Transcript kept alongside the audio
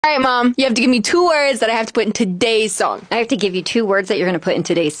All right, Mom, you have to give me 2 words that I have to put in today's song. I have to give you 2 words that you're going to put in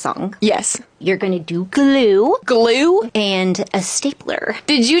today's song. Yes. You're going to do glue. Glue? And a stapler.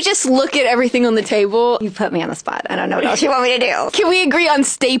 Did you just look at everything on the table? You put me on the spot. I don't know what else you want me to do. Can we agree on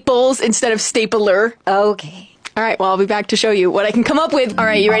staples instead of stapler? Okay. All right, well, I'll be back to show you what I can come up with. All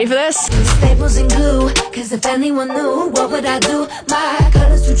right, you ready for this? Staples and glue, cause if anyone knew, what would I do? My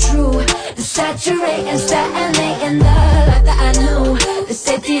colors were true, the saturate and stagnate in the life that I knew. The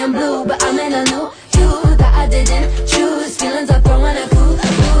safety and blue, but I'm in a new you that I didn't choose. Feelings are throwing a cool,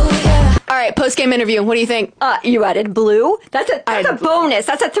 yeah. All right, post-game interview. What do you think? You added blue? That's a bonus.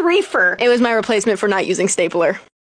 That's a 3-fer. It was my replacement for not using stapler.